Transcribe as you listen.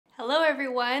Hello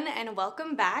everyone and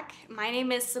welcome back. My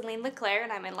name is Celine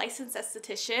and I'm a licensed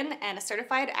esthetician and a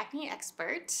certified acne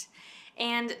expert.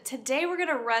 And today we're going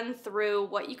to run through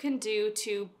what you can do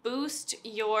to boost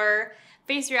your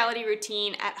face reality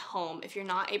routine at home if you're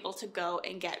not able to go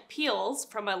and get peels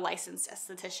from a licensed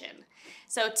esthetician.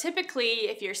 So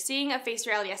typically, if you're seeing a face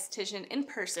reality esthetician in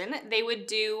person, they would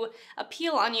do a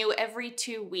peel on you every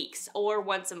 2 weeks or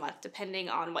once a month, depending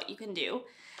on what you can do.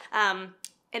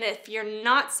 And if you're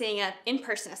not seeing an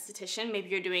in-person esthetician, maybe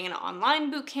you're doing an online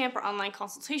boot camp or online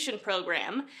consultation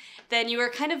program, then you are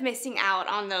kind of missing out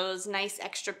on those nice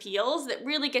extra peels that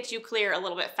really get you clear a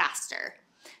little bit faster.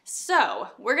 So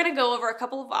we're gonna go over a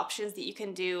couple of options that you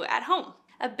can do at home.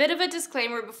 A bit of a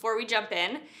disclaimer before we jump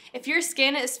in. If your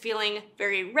skin is feeling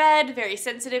very red, very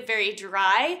sensitive, very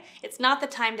dry, it's not the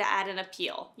time to add in a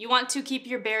peel. You want to keep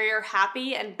your barrier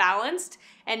happy and balanced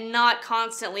and not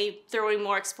constantly throwing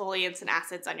more exfoliants and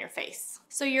acids on your face.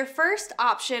 So your first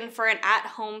option for an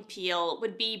at-home peel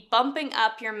would be bumping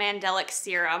up your mandelic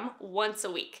serum once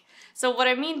a week. So what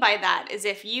I mean by that is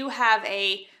if you have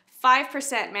a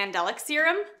 5% mandelic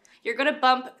serum, you're gonna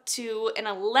bump to an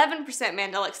 11%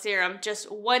 mandelic serum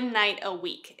just one night a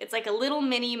week. It's like a little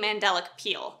mini mandelic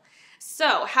peel.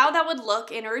 So how that would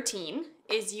look in a routine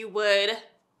is you would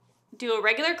do a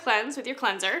regular cleanse with your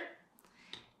cleanser.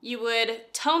 You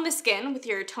would tone the skin with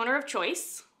your toner of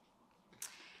choice.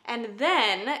 And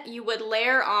then you would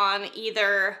layer on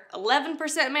either 11%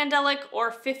 mandelic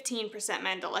or 15%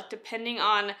 mandelic, depending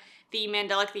on the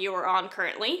mandelic that you are on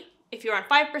currently. If you're on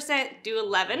 5%, do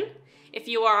 11. If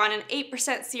you are on an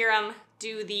 8% serum,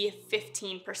 do the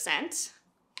 15%.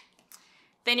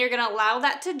 Then you're gonna allow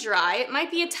that to dry. It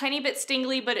might be a tiny bit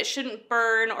stingly, but it shouldn't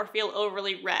burn or feel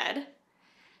overly red.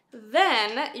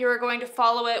 Then you're going to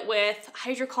follow it with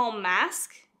Hydrocalm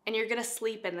mask, and you're gonna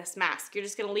sleep in this mask. You're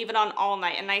just gonna leave it on all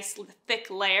night, a nice thick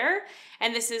layer.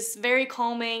 And this is very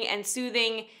calming and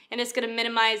soothing, and it's gonna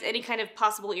minimize any kind of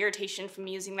possible irritation from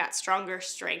using that stronger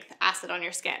strength acid on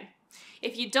your skin.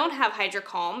 If you don't have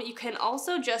Hydrocalm, you can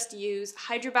also just use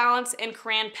Hydrobalance and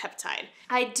Cran Peptide.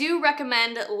 I do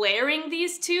recommend layering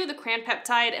these two, the Cran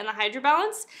Peptide and the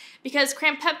Hydrobalance, because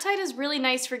Cran Peptide is really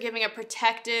nice for giving a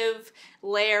protective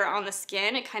layer on the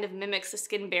skin. It kind of mimics the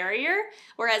skin barrier,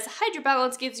 whereas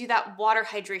Hydrobalance gives you that water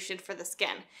hydration for the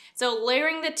skin. So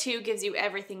layering the two gives you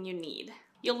everything you need.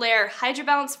 You'll layer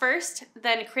Hydrobalance first,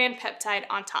 then Cran Peptide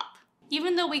on top.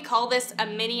 Even though we call this a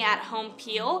mini at-home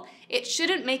peel, it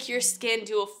shouldn't make your skin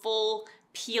do a full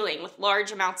peeling with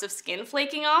large amounts of skin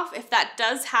flaking off. If that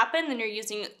does happen, then you're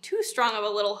using too strong of a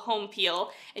little home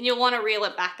peel and you'll want to reel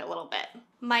it back a little bit.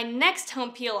 My next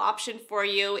home peel option for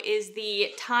you is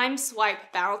the Time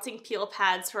Swipe Balancing Peel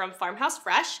Pads from Farmhouse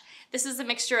Fresh. This is a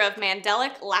mixture of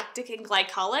mandelic, lactic, and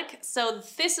glycolic. So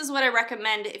this is what I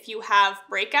recommend if you have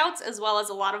breakouts as well as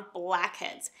a lot of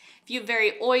blackheads. If you have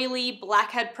very oily,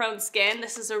 blackhead prone skin,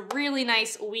 this is a really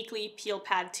nice weekly peel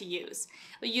pad to use.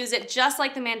 You'll use it just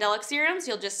like the mandelic serums.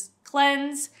 You'll just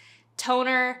cleanse,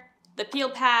 toner, the peel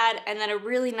pad, and then a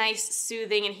really nice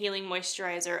soothing and healing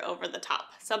moisturizer over the top.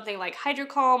 Something like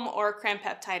Hydrocalm or Cran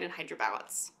Peptide and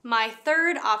Hydrobalance. My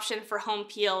third option for home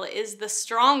peel is the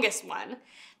strongest one.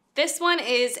 This one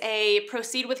is a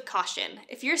proceed with caution.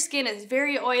 If your skin is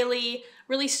very oily,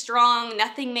 really strong,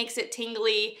 nothing makes it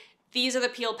tingly, these are the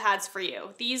peel pads for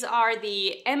you. These are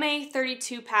the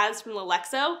MA32 pads from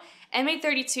Lilexo.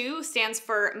 MA32 stands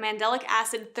for Mandelic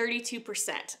Acid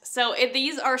 32%. So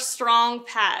these are strong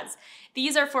pads.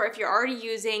 These are for if you're already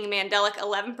using Mandelic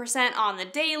 11% on the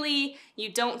daily, you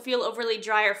don't feel overly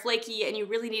dry or flaky, and you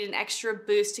really need an extra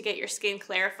boost to get your skin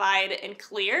clarified and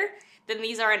clear, then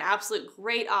these are an absolute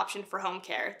great option for home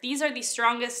care. These are the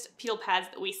strongest peel pads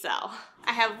that we sell.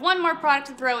 I have one more product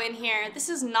to throw in here. This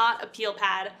is not a peel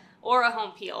pad or a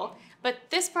home peel, but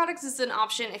this product is an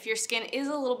option if your skin is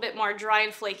a little bit more dry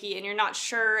and flaky and you're not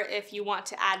sure if you want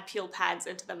to add peel pads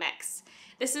into the mix.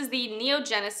 This is the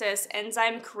Neogenesis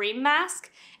Enzyme Cream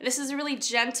Mask. And this is a really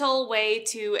gentle way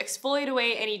to exfoliate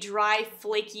away any dry,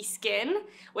 flaky skin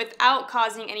without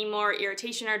causing any more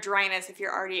irritation or dryness if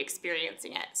you're already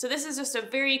experiencing it. So this is just a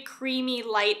very creamy,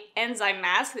 light enzyme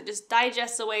mask that just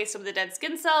digests away some of the dead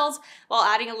skin cells while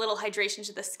adding a little hydration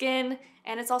to the skin,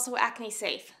 and it's also acne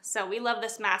safe. So we love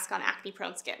this mask on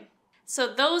acne-prone skin. So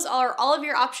those are all of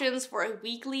your options for a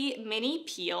weekly mini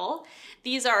peel.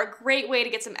 These are a great way to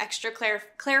get some extra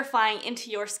clarifying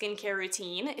into your skincare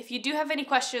routine. If you do have any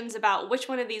questions about which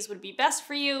one of these would be best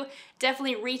for you,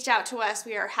 definitely reach out to us.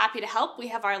 We are happy to help. We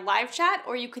have our live chat,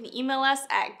 or you can email us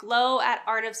at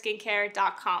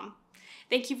glow@artofskincare.com.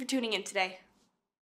 Thank you for tuning in today.